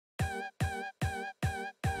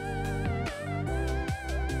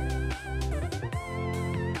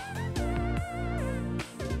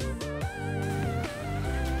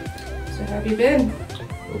have you been?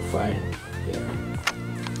 Oh, fine. Yeah.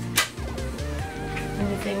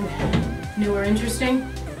 Anything new or interesting?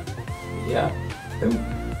 Yeah.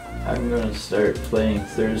 I'm gonna start playing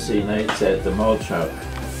Thursday nights at the malt shop.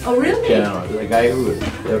 Oh, really? Piano. The guy who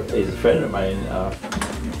is a friend of mine,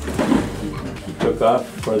 he took off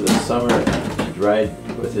for the summer to ride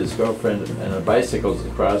with his girlfriend and the bicycles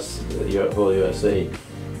across the whole USA.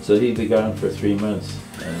 So he'd be gone for 3 months.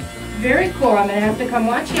 And Very cool. I'm gonna have to come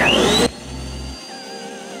watch you.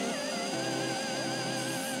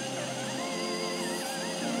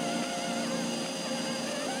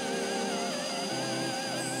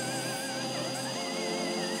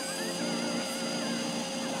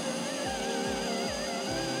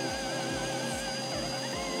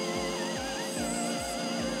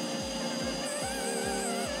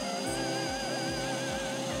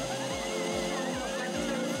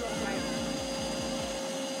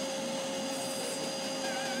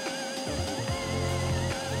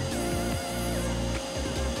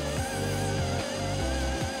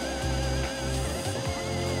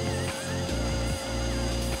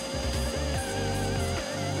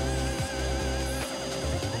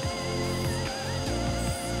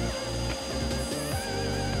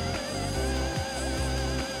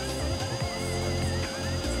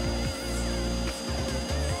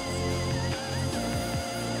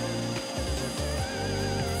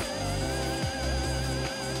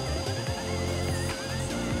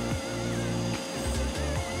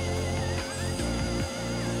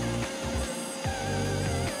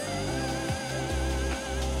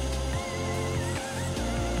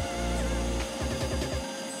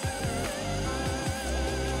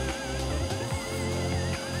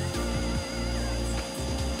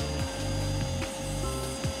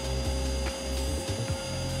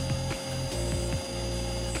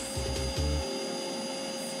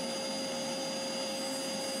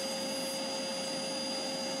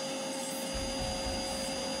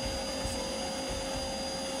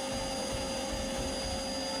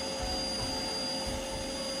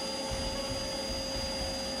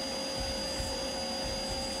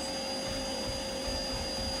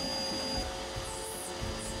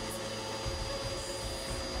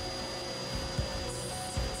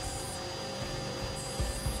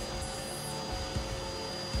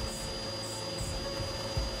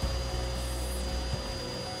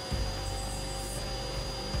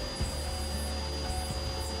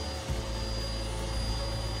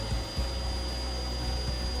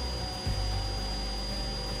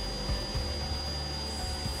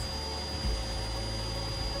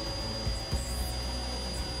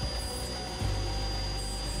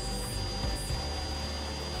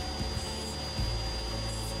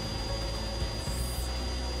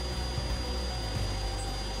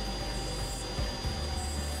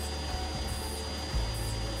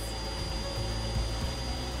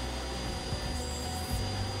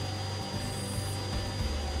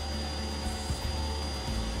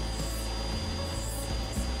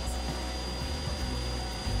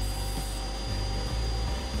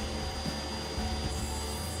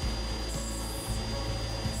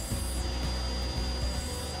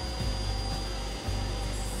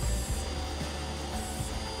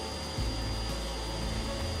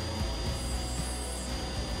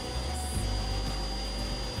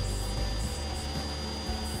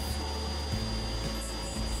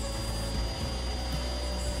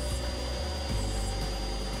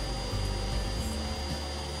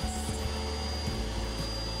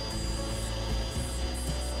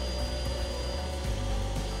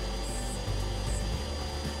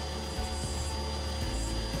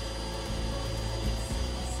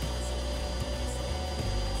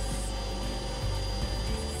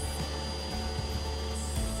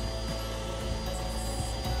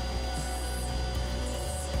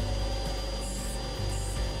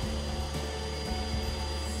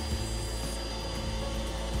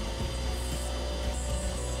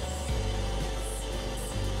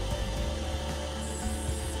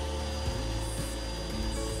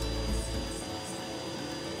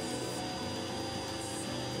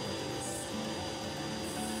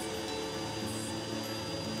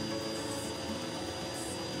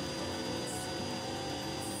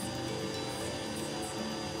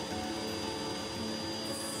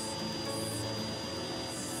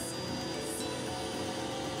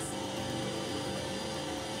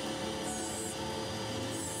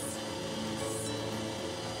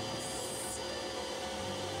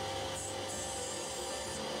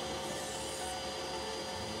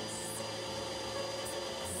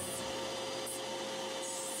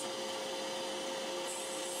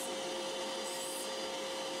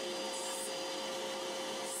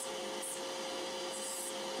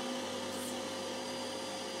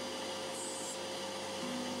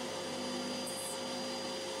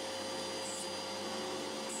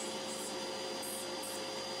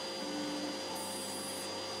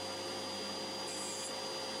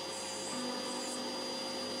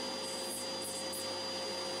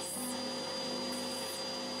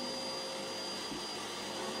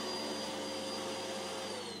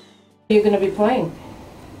 You're going to be playing?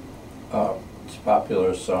 It's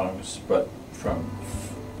popular songs, but from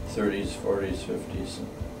 30s, 40s, 50s.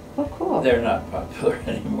 Oh, cool. They're not popular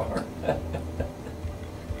anymore.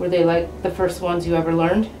 Were they like the first ones you ever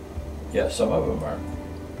learned? Yeah, some of them are.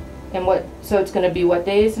 And what, so it's going to be what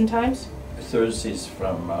days and times? Thursdays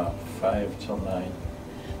from 5 till 9.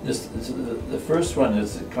 The first one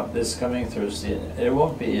is this coming Thursday, and it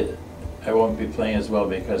won't be, I won't be playing as well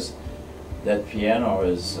because that piano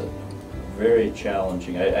is very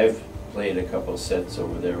challenging. I've played a couple sets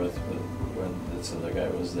over there with when this other guy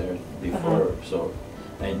was there before, so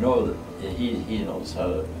I know that he knows how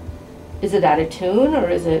to. Is it out of tune or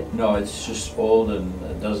is it? No, it's just old and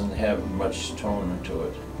it doesn't have much tone to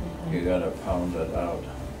it. You gotta pound it out.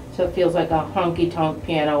 So it feels like a honky-tonk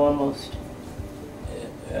piano almost.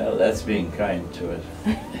 Yeah, that's being kind to it.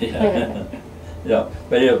 Yeah. Yeah,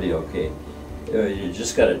 but it'll be okay. You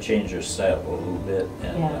just got to change your style a little bit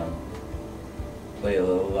and play a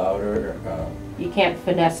little louder. You can't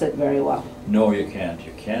finesse it very well. No, you can't.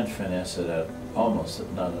 You can't finesse it at almost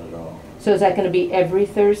none at all. So is that going to be every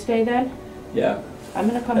Thursday then? Yeah. I'm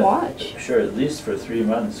going to come watch. Sure, at least for 3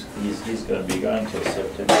 months. He's going to be gone till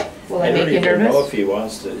September. Will I make you nervous? I don't even know if he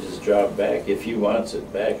wants his job back. If he wants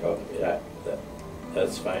it back,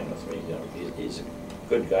 that's fine with me. You know, he's a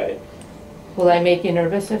good guy. Will I make you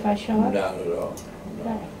nervous if I show up? Not at all. No.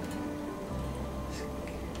 Okay.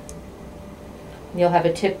 You'll have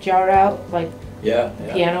a tip jar out, like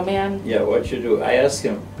Piano Man? Yeah, what you do, I ask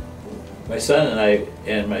him, my son and I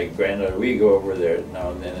and my granddaughter, we go over there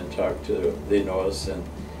now and then and talk to them. They know us, and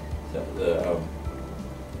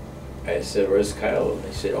I said, where's Kyle? And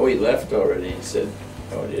they said, oh, he left already. He said,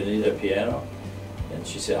 oh, do you need a piano? And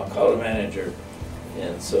she said, I'll call the manager.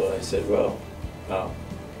 And so I said, well,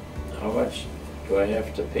 how much do I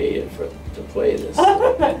have to pay you to play this?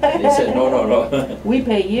 And he said, no. We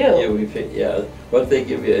pay you. Yeah, we pay. Yeah, what they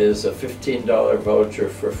give you is a $15 voucher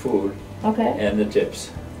for food. Okay. And the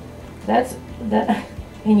tips. That's that.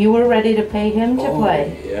 And you were ready to pay him to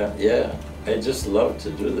play. Yeah. I just love to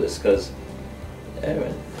do this because I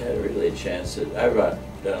haven't had really a chance to. I've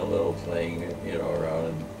done a little playing, you know, around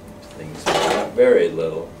and things, but not very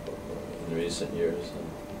little in recent years.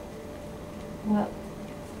 Well.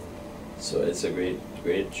 So it's a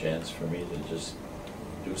great chance for me to just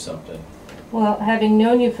do something. Well, having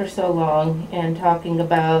known you for so long and talking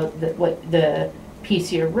about the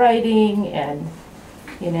piece you're writing and,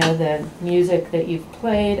 you know, the music that you've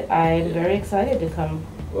played, I'm very excited to come.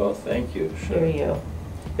 Well, thank you. Hear you.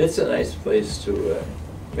 It's a nice place to.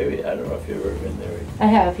 Maybe I don't know if you've ever been there. I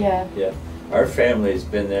have, yeah. Yeah, our family's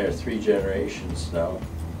been there 3 generations now,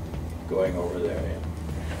 going over there. Yeah.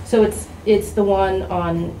 So it's the one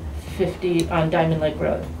on 50 on Diamond Lake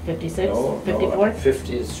Road, 56, no, 54,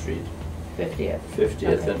 50th Street. 50th.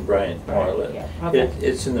 50th and Bryant, Marlin. Yeah. Okay.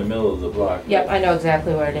 It's in the middle of the block. Yep, I know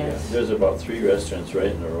exactly where it Yeah. is. There's about 3 restaurants right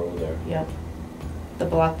in a row there. Yep. The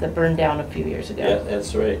block that burned down a few years ago. Yeah,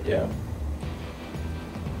 that's right. Yeah.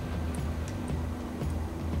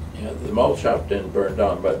 Yeah, the malt shop didn't burn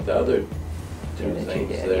down, but the other two things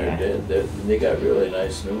there did. They got really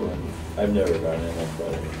nice new ones. I've never gone in them,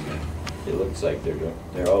 but it looks like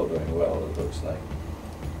they're all doing well. It looks like.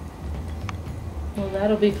 Well,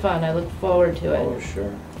 that'll be fun. I look forward to it. Oh,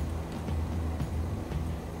 sure.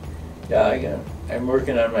 Yeah, I'm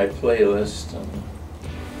working on my playlist, and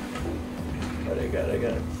but I got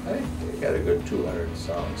a good 200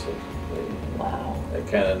 songs to play. Wow. I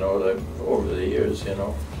kind of know them over the years, you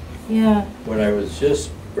know. Yeah. When I was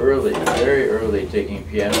just very early taking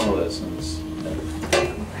piano lessons,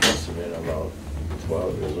 I must have been about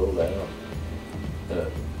 12 years old, I don't know.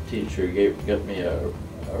 The teacher got me a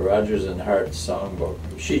Rodgers and Hart songbook.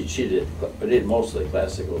 She did mostly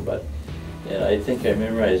classical, but and I think I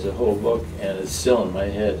memorized the whole book, and it's still in my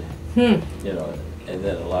head. You know, and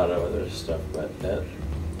then a lot of other stuff, but that.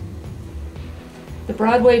 The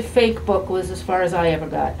Broadway fake book was as far as I ever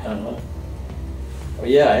got. Oh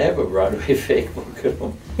yeah, I have a Broadway fake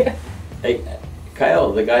book. Yeah.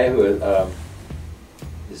 Kyle, the guy who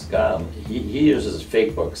is gone, he uses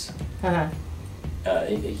fake books.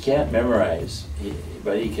 He can't memorize,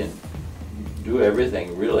 but he can do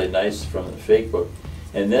everything really nice from the fake book.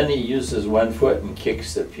 And then he uses one foot and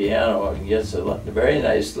kicks the piano and gets a very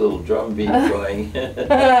nice little drum beat going.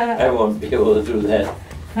 I won't be able to do that.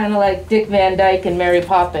 Kind of like Dick Van Dyke and Mary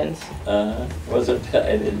Poppins. Was it?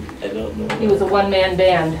 I don't know. He was a one-man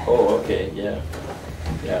band. Oh, okay, yeah.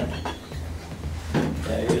 Yeah,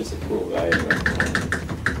 he was a cool guy.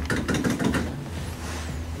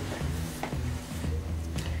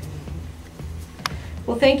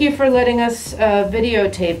 Well, thank you for letting us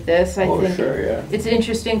videotape this. I think sure, yeah. it's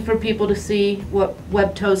interesting for people to see what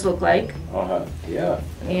webbed toes look like. Yeah.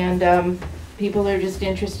 And people are just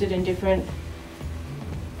interested in different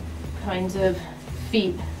kinds of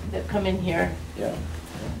feet that come in here. Yeah.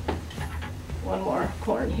 One more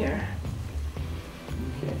corn here.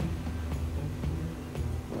 Okay.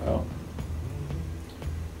 Well,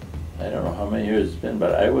 I don't know how many years it's been,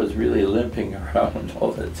 but I was really limping around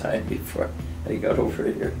all the time before I got over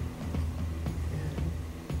here.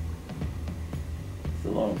 It's a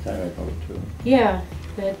long time ago too. Yeah,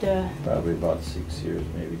 that. Probably about 6 years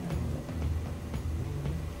maybe.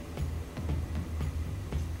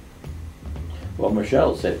 Well,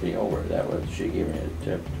 Michelle sent me over. That was, she gave me a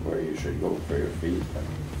tip to where you should go for your feet.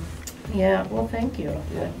 Yeah, well, thank you.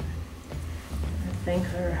 Yeah. I thank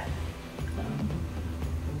her.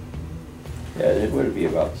 Yeah, it would be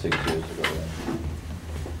about 6 years ago then.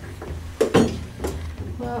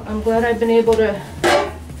 Well, I'm glad I've been able to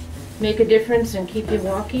make a difference and keep you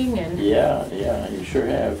walking and Yeah, you sure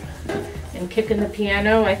have. and kicking the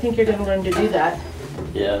piano. I think you're going to learn to do that.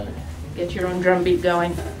 Yeah, Get your own drum beat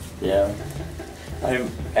going. yeah.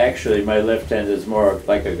 I'm actually, my left hand is more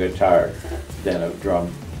like a guitar than a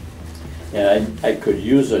drum. And I could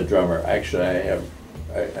use a drummer. Actually,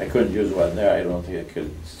 I couldn't use one there. I don't think I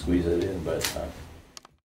could squeeze it in, but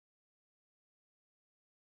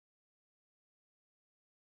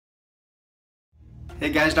Hey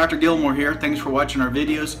guys, Dr. Gilmore here. Thanks for watching our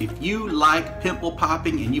videos. If you like pimple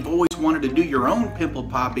popping and you've always wanted to do your own pimple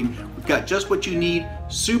popping, we've got just what you need.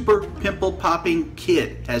 Super Pimple Popping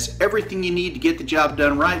Kit. Has everything you need to get the job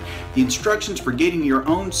done right. The instructions for getting your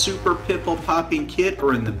own Super Pimple Popping Kit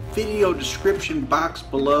are in the video description box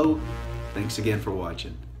below. Thanks again for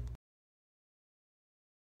watching.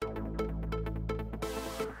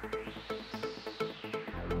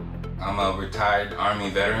 I'm a retired Army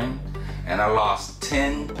veteran and I lost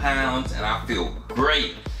 10 pounds and I feel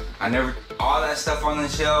great. All that stuff on the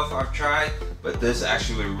shelf I've tried, but this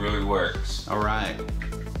actually really works. All right.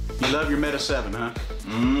 You love your Meta 7, huh?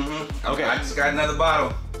 Mm-hmm. Okay. I just got another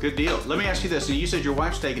bottle. Good deal. Let me ask you this. You said your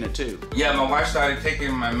wife's taking it too. Yeah, my wife started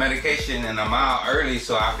taking my medication and I'm out early,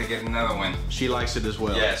 so I have to get another one. She likes it as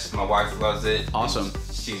well. Yes, my wife loves it. Awesome.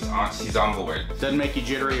 She's on board. Doesn't make you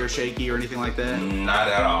jittery or shaky or anything like that? Not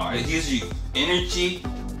at all. It gives you energy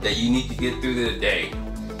that you need to get through the day.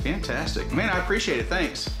 Fantastic. Man, I appreciate it.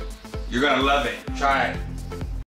 Thanks. You're gonna love it. Try it.